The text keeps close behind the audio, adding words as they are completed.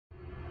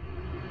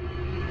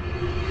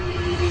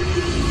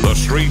The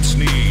streets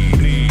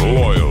need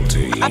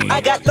loyalty. I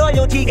got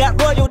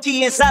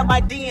royalty inside my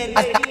DNA.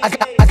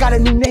 I got a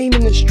new name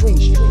in the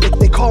streets.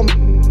 They call me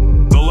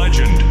The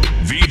legend,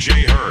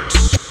 VJ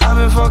Hertz. I've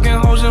been fucking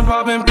hoes and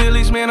popping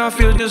pillies, man, I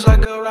feel just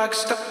like a rock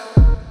star.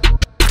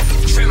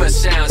 Trimmer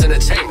Sounds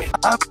Entertainment.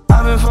 I've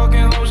been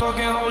fucking hoes. I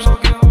got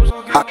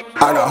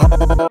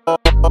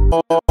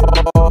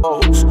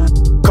hoes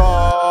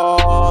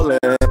calling.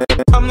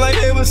 I'm like,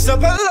 hey, what's up,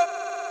 hello?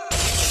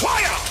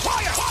 Fire!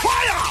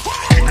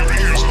 Keep your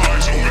ears and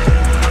eyes open,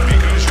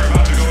 because you're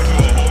about to go to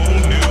a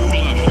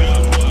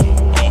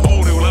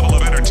whole new level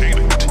of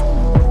entertainment.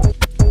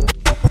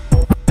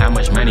 How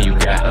much money you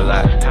got? A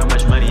lot. How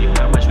much money?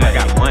 I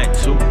got 1,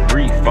 2,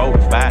 3, 4,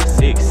 5,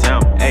 6,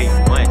 7,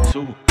 8. 1,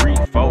 2, 3,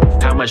 4.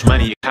 How much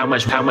money? How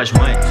much? 1, 2, 3, 4,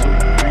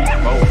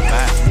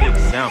 5, 6,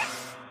 7.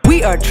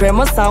 We are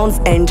Tremor Sounds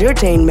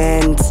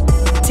Entertainment.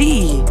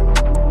 TREMOR